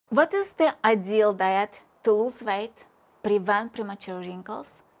What is the ideal diet to lose weight, prevent premature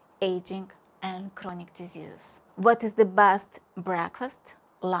wrinkles, aging, and chronic diseases? What is the best breakfast,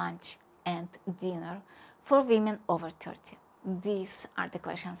 lunch, and dinner for women over 30? These are the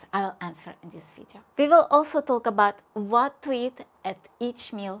questions I will answer in this video. We will also talk about what to eat at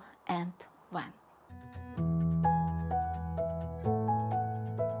each meal and when.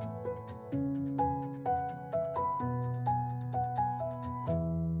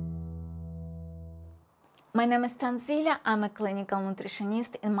 My name is Tanzila. I'm a clinical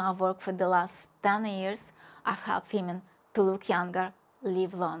nutritionist. In my work for the last 10 years, I've helped women to look younger,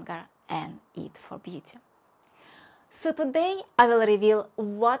 live longer, and eat for beauty. So today I will reveal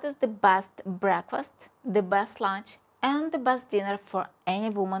what is the best breakfast, the best lunch, and the best dinner for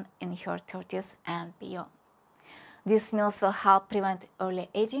any woman in her 30s and beyond. These meals will help prevent early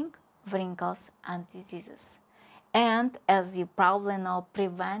aging, wrinkles, and diseases. And as you probably know,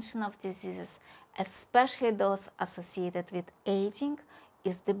 prevention of diseases, especially those associated with aging,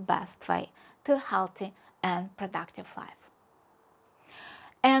 is the best way to a healthy and productive life.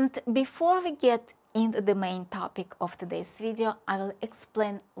 And before we get into the main topic of today's video, I will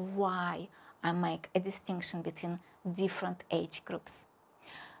explain why I make a distinction between different age groups.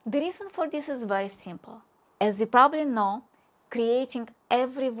 The reason for this is very simple. As you probably know, creating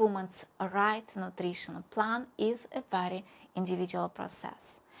every woman's right nutrition plan is a very individual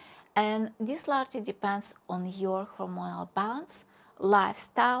process. And this largely depends on your hormonal balance,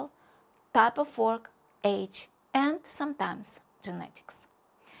 lifestyle, type of work, age, and sometimes genetics.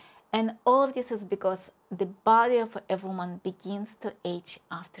 And all of this is because the body of a woman begins to age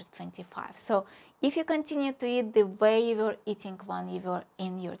after 25. So if you continue to eat the way you were eating when you were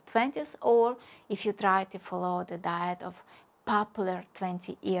in your 20s, or if you try to follow the diet of popular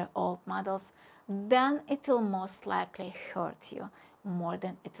 20-year-old models, then it will most likely hurt you more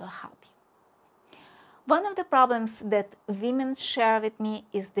than it will help you. One of the problems that women share with me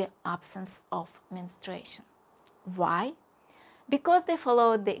is the absence of menstruation. Why? Because they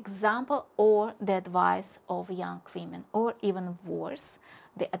follow the example or the advice of young women, or even worse,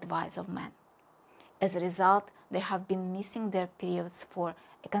 the advice of men. As a result, they have been missing their periods for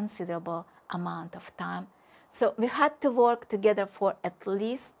a considerable amount of time. So we had to work together for at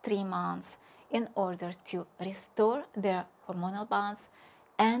least 3 months in order to restore their hormonal balance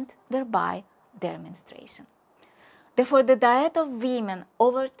and thereby their menstruation. Therefore, the diet of women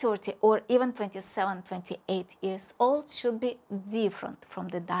over 30 or even 27, 28 years old should be different from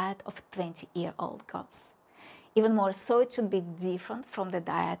the diet of 20-year-old girls. Even more so, it should be different from the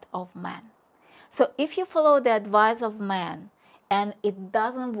diet of men. So if you follow the advice of men and it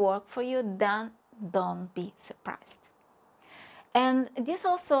doesn't work for you, then don't be surprised. And this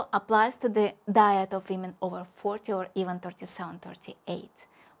also applies to the diet of women over 40 or even 37, 38,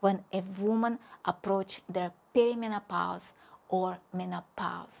 when a woman approaches their perimenopause or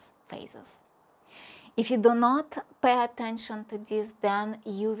menopause phases. If you do not pay attention to this, then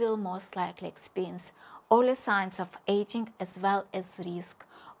you will most likely experience early signs of aging as well as risk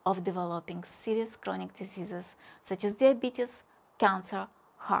of developing serious chronic diseases such as diabetes, cancer,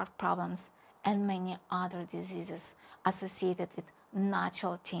 heart problems, and many other diseases associated with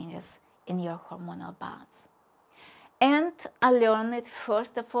natural changes in your hormonal balance. And I learned it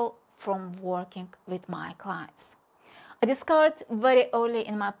first of all from working with my clients. I discovered very early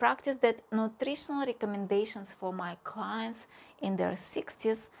in my practice that nutritional recommendations for my clients in their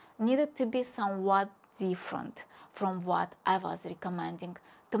 60s needed to be somewhat different from what I was recommending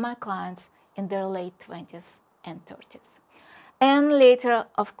to my clients in their late 20s and 30s. And later,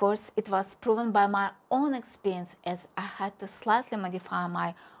 of course, it was proven by my own experience as I had to slightly modify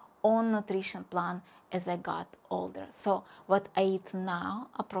my own nutrition plan as I got older. So what I eat now,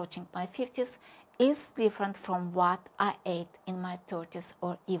 approaching my 50s, is different from what I ate in my 30s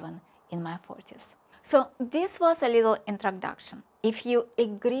or even in my 40s. So this was a little introduction. If you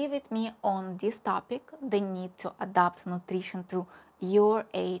agree with me on this topic, the need to adapt nutrition to your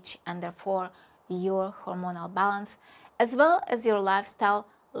age and therefore your hormonal balance, as well as your lifestyle,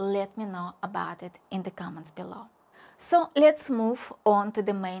 let me know about it in the comments below. So let's move on to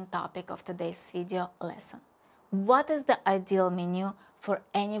the main topic of today's video lesson. What is the ideal menu for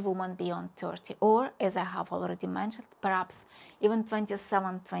any woman beyond 30 or, as I have already mentioned, perhaps even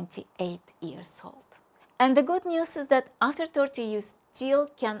 27, 28 years old? And the good news is that after 30 you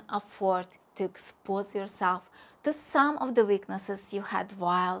still can afford to expose yourself to some of the weaknesses you had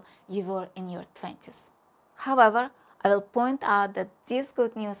while you were in your 20s. However, I will point out that this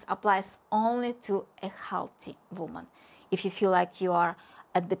good news applies only to a healthy woman. If you feel like you are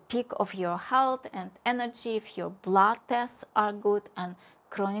at the peak of your health and energy, if your blood tests are good and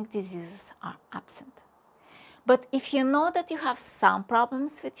chronic diseases are absent. But if you know that you have some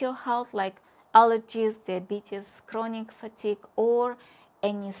problems with your health, like allergies, diabetes, chronic fatigue, or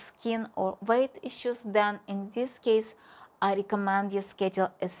any skin or weight issues, then in this case, I recommend you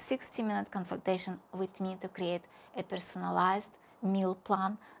schedule a 60-minute consultation with me to create a personalized meal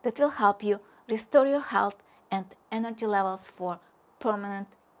plan that will help you restore your health and energy levels for permanent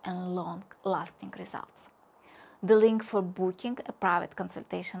and long-lasting results. The link for booking a private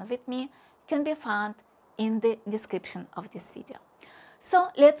consultation with me can be found in the description of this video. So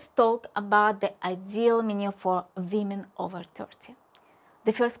let's talk about the ideal menu for women over 30.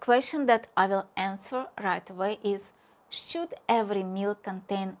 The first question that I will answer right away is, should every meal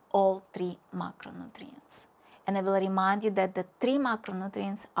contain all 3 macronutrients? And I will remind you that the 3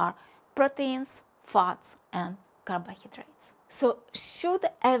 macronutrients are proteins, fats, and carbohydrates. So should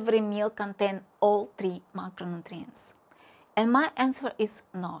every meal contain all 3 macronutrients? And my answer is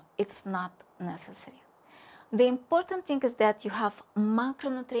no, it's not necessary. The important thing is that you have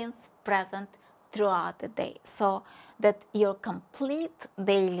macronutrients present throughout the day, so that your complete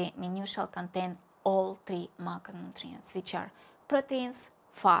daily menu shall contain all 3 macronutrients, which are proteins,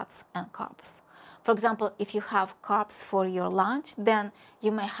 fats, and carbs. For example, if you have carbs for your lunch, then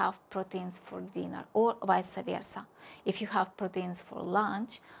you may have proteins for dinner, or vice versa. If you have proteins for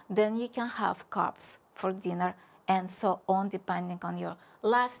lunch, then you can have carbs for dinner, and so on, depending on your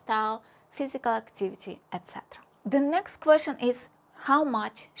lifestyle, physical activity, etc. The next question is, how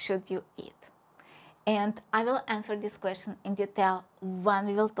much should you eat? And I will answer this question in detail when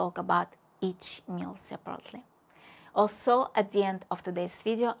we will talk about each meal separately. Also, at the end of today's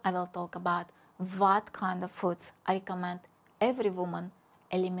video, I will talk about what kind of foods I recommend every woman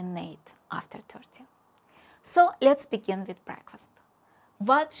eliminate after 30. So let's begin with breakfast.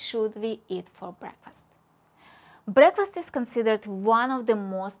 What should we eat for breakfast? Breakfast is considered one of the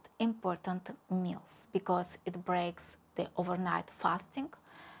most important meals because it breaks the overnight fasting,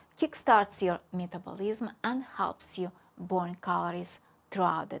 kickstarts your metabolism, and helps you burn calories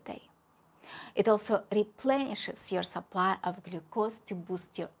throughout the day. It also replenishes your supply of glucose to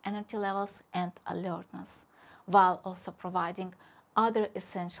boost your energy levels and alertness, while also providing other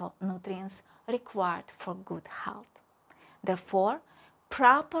essential nutrients required for good health. Therefore,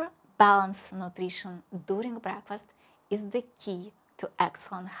 proper balanced nutrition during breakfast is the key to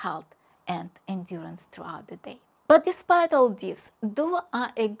excellent health and endurance throughout the day. But despite all this, do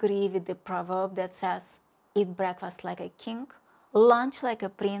I agree with the proverb that says, eat breakfast like a king, lunch like a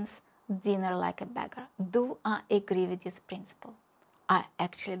prince, dinner like a beggar? Do I agree with this principle? I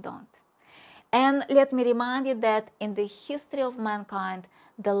actually don't. And let me remind you that in the history of mankind,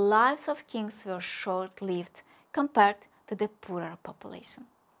 the lives of kings were short-lived compared to the poorer population.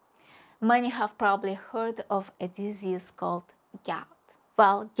 Many have probably heard of a disease called gout.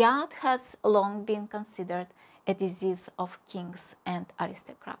 Well, gout has long been considered a disease of kings and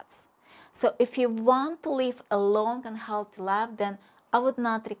aristocrats. So if you want to live a long and healthy life, then I would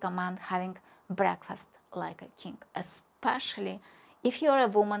not recommend having breakfast like a king, especially if you are a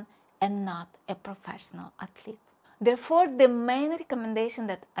woman and not a professional athlete. Therefore, the main recommendation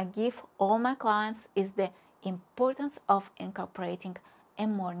that I give all my clients is the importance of incorporating a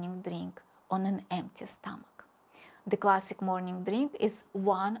morning drink on an empty stomach. The classic morning drink is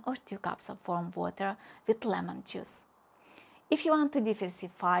 1 or 2 cups of warm water with lemon juice. If you want to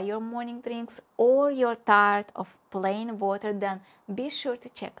diversify your morning drinks or you're tired of plain water, then be sure to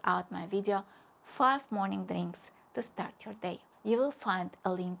check out my video 5 morning drinks to start your day. You will find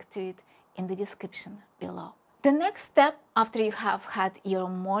a link to it in the description below. The next step after you have had your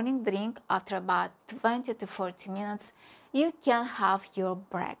morning drink, after about 20 to 40 minutes, you can have your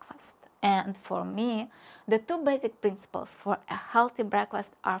breakfast. And for me, the 2 basic principles for a healthy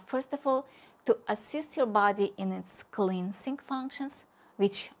breakfast are, first of all, to assist your body in its cleansing functions,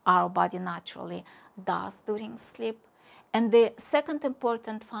 which our body naturally does during sleep. And the second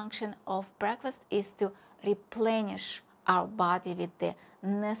important function of breakfast is to replenish our body with the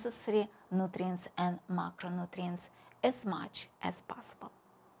necessary nutrients and macronutrients as much as possible.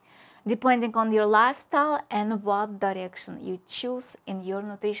 Depending on your lifestyle and what direction you choose in your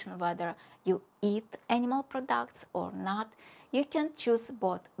nutrition, whether you eat animal products or not, you can choose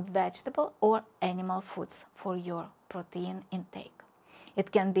both vegetable or animal foods for your protein intake.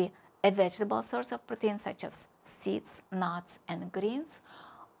 It can be a vegetable source of protein such as seeds, nuts, and greens,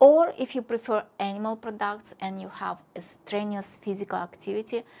 or if you prefer animal products and you have a strenuous physical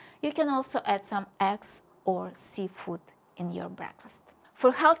activity, you can also add some eggs or seafood in your breakfast.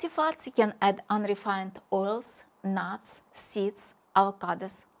 For healthy fats, you can add unrefined oils, nuts, seeds,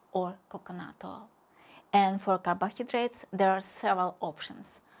 avocados, or coconut oil. And for carbohydrates, there are several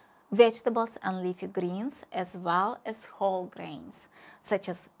options: vegetables and leafy greens, as well as whole grains, such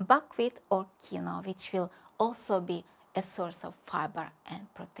as buckwheat or quinoa, which will also be a source of fiber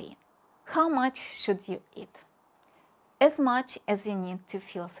and protein. How much should you eat? As much as you need to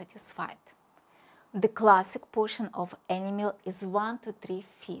feel satisfied. The classic portion of any meal is 1 to 3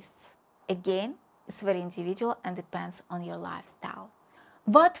 feasts. Again, it's very individual and depends on your lifestyle.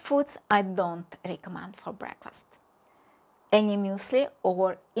 What foods I don't recommend for breakfast? Any muesli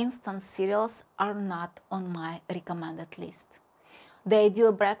or instant cereals are not on my recommended list. The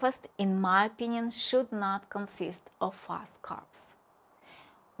ideal breakfast, in my opinion, should not consist of fast carbs.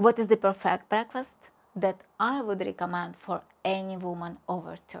 What is the perfect breakfast that I would recommend for any woman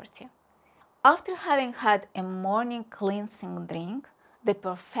over 30? After having had a morning cleansing drink, the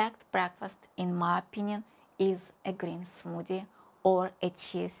perfect breakfast, in my opinion, is a green smoothie or a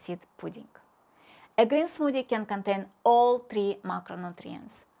chia seed pudding. A green smoothie can contain all 3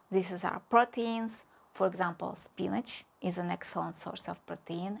 macronutrients. These are proteins. For example, spinach is an excellent source of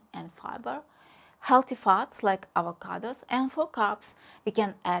protein and fiber. Healthy fats like avocados, and for carbs, we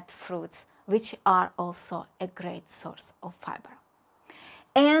can add fruits, which are also a great source of fiber.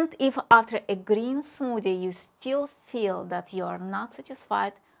 And if after a green smoothie you still feel that you are not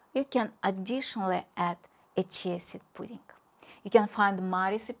satisfied, you can additionally add a chia seed pudding. You can find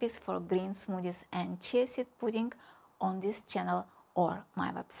my recipes for green smoothies and chia seed pudding on this channel or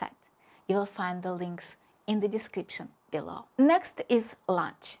my website. You will find the links in the description below. Next is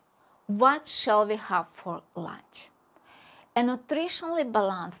lunch. What shall we have for lunch? A nutritionally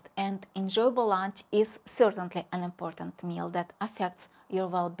balanced and enjoyable lunch is certainly an important meal that affects your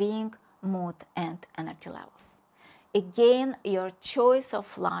well-being, mood, and energy levels. Again, your choice of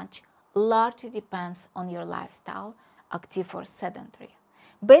lunch largely depends on your lifestyle, active or sedentary.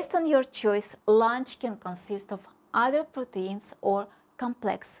 Based on your choice, lunch can consist of either proteins or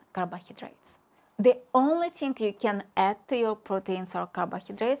complex carbohydrates. The only thing you can add to your proteins or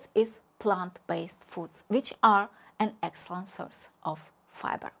carbohydrates is plant-based foods, which are an excellent source of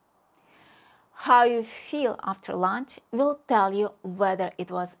fiber. How you feel after lunch will tell you whether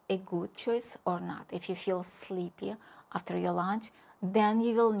it was a good choice or not. If you feel sleepy after your lunch, then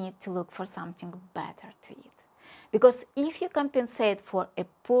you will need to look for something better to eat. Because if you compensate for a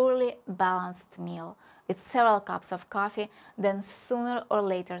poorly balanced meal with several cups of coffee, then sooner or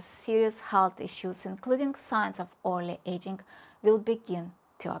later serious health issues, including signs of early aging, will begin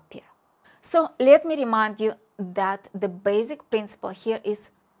to appear. So let me remind you that the basic principle here is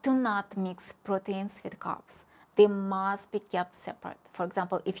to not mix proteins with carbs. They must be kept separate. For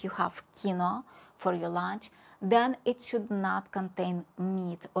example, if you have quinoa for your lunch, then it should not contain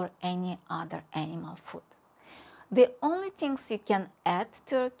meat or any other animal food. The only things you can add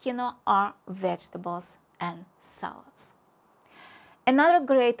to your quinoa are vegetables and salads. Another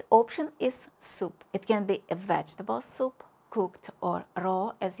great option is soup. It can be a vegetable soup, cooked or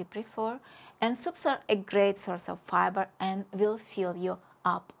raw as you prefer, and soups are a great source of fiber and will fill you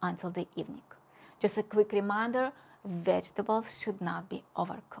up until the evening. Just a quick reminder, vegetables should not be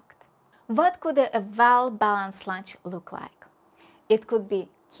overcooked. What could a well-balanced lunch look like? It could be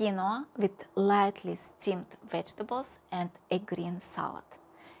quinoa with lightly steamed vegetables and a green salad.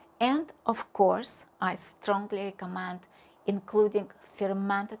 And of course, I strongly recommend including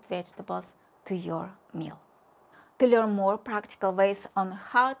fermented vegetables to your meal. To learn more practical ways on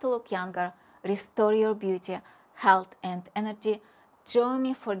how to look younger, restore your beauty, health, and energy, join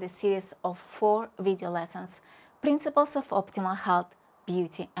me for the series of 4 video lessons, Principles of Optimal Health,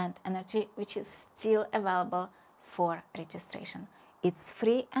 Beauty, and Energy, which is still available for registration. It's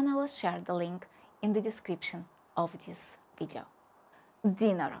free and I will share the link in the description of this video.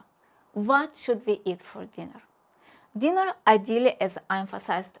 Dinner. What should we eat for dinner? Dinner, ideally, as I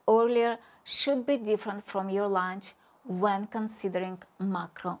emphasized earlier, should be different from your lunch when considering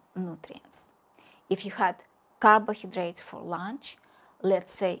macronutrients. If you had carbohydrates for lunch,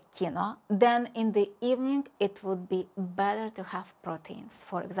 let's say quinoa, then in the evening it would be better to have proteins,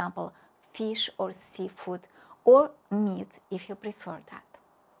 for example, fish or seafood or meat if you prefer that.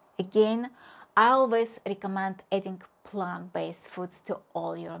 Again, I always recommend adding plant-based foods to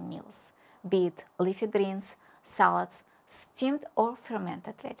all your meals, be it leafy greens, salads, steamed or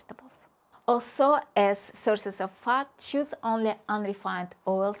fermented vegetables. Also, as sources of fat, choose only unrefined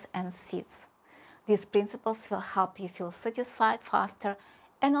oils and seeds. These principles will help you feel satisfied faster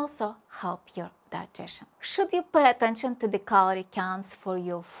and also help your digestion. Should you pay attention to the calorie counts for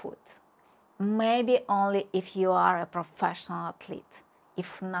your food? Maybe only if you are a professional athlete.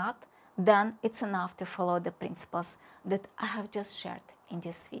 If not, then it's enough to follow the principles that I have just shared in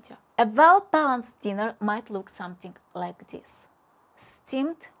this video. A well-balanced dinner might look something like this: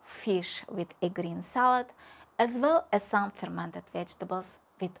 steamed fish with a green salad, as well as some fermented vegetables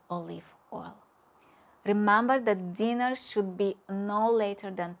with olive oil. Remember that dinner should be no later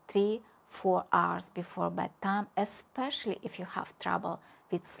than 3-4 hours before bedtime, especially if you have trouble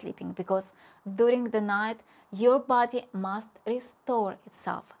with sleeping, because during the night your body must restore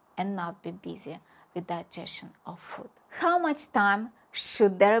itself and not be busy with digestion of food. How much time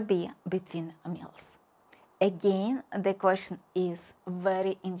should there be between meals? Again, the question is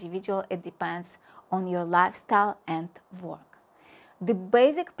very individual. It depends on your lifestyle and work. The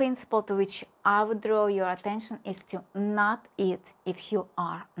basic principle to which I would draw your attention is to not eat if you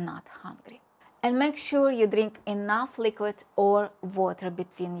are not hungry. And make sure you drink enough liquid or water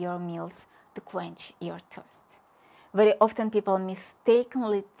between your meals to quench your thirst. Very often people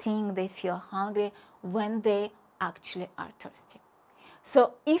mistakenly think they feel hungry when they actually are thirsty.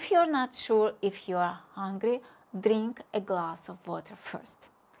 So if you're not sure if you are hungry, drink a glass of water first.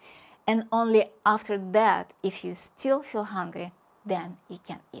 And only after that, if you still feel hungry, then you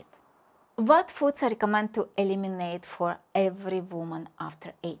can eat. What foods I recommend to eliminate for every woman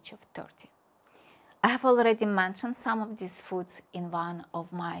after age of 30? I have already mentioned some of these foods in one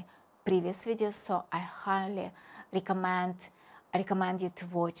of my previous videos, so I highly recommend you to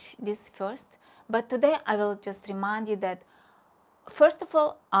watch this first. But today I will just remind you that, first of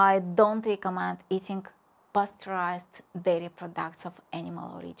all, I don't recommend eating pasteurized dairy products of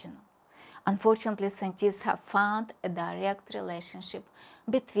animal origin. Unfortunately, scientists have found a direct relationship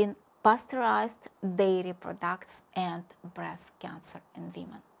between pasteurized dairy products and breast cancer in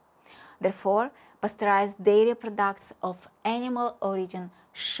women. Therefore, pasteurized dairy products of animal origin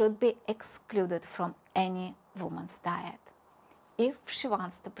should be excluded from any woman's diet if she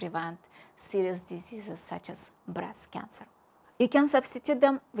wants to prevent serious diseases such as breast cancer. You can substitute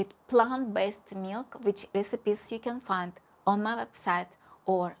them with plant-based milk, which recipes you can find on my website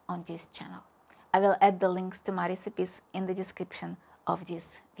or on this channel. I will add the links to my recipes in the description of this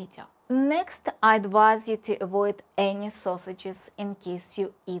video. Next, I advise you to avoid any sausages in case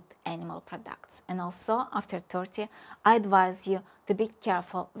you eat animal products. And also, after 30, I advise you to be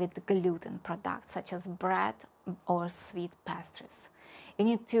careful with gluten products such as bread or sweet pastries. You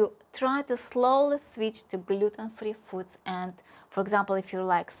need to try to slowly switch to gluten-free foods, and for example, if you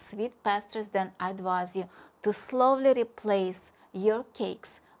like sweet pastries, then I advise you to slowly replace your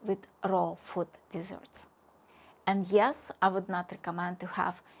cakes with raw food desserts. And yes, I would not recommend to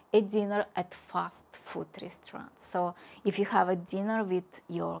have a dinner at fast food restaurants. So if you have a dinner with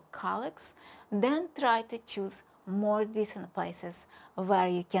your colleagues, then try to choose more decent places where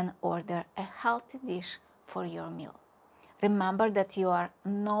you can order a healthy dish for your meal. Remember that you are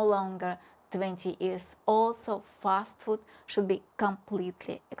no longer 20 years old, so fast food should be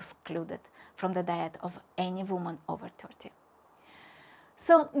completely excluded from the diet of any woman over 30.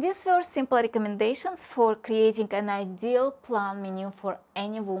 So these were simple recommendations for creating an ideal plan menu for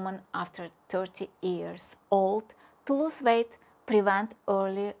any woman after 30 years old to lose weight, prevent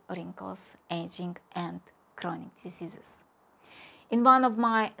early wrinkles, aging, and chronic diseases. In one of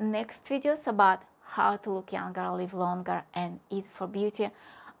my next videos about how to look younger, live longer, and eat for beauty,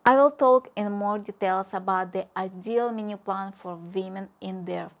 I will talk in more details about the ideal menu plan for women in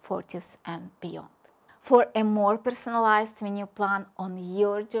their 40s and beyond. For a more personalized menu plan on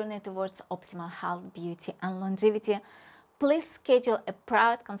your journey towards optimal health, beauty, and longevity, please schedule a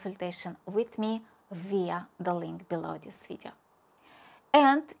private consultation with me via the link below this video.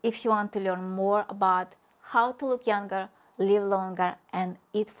 And if you want to learn more about how to look younger, live longer, and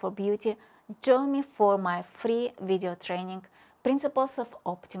eat for beauty, join me for my free video training, Principles of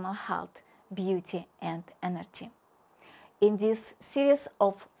Optimal Health, Beauty, and Energy. In this series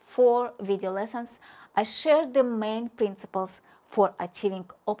of 4 video lessons, I share the main principles for achieving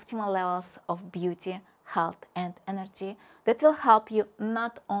optimal levels of beauty, health, and energy that will help you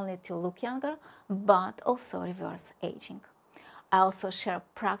not only to look younger, but also reverse aging. I also share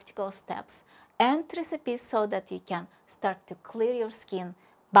practical steps and recipes so that you can start to clear your skin,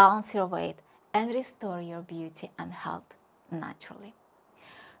 balance your weight, and restore your beauty and health naturally.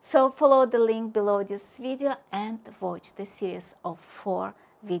 So follow the link below this video and watch the series of 4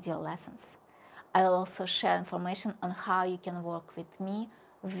 video lessons. I will also share information on how you can work with me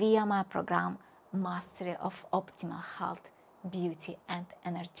via my program Mastery of Optimal Health, Beauty, and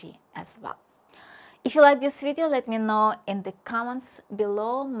Energy as well. If you like this video, let me know in the comments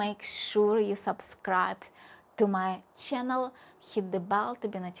below. Make sure you subscribe to my channel, hit the bell to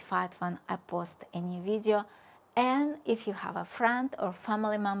be notified when I post a new video. And if you have a friend or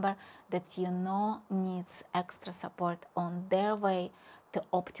family member that you know needs extra support on their way to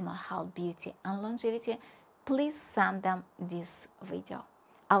optimal health, beauty, and longevity, please send them this video.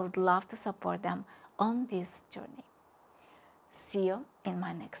 I would love to support them on this journey. See you in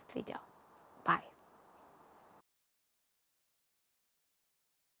my next video.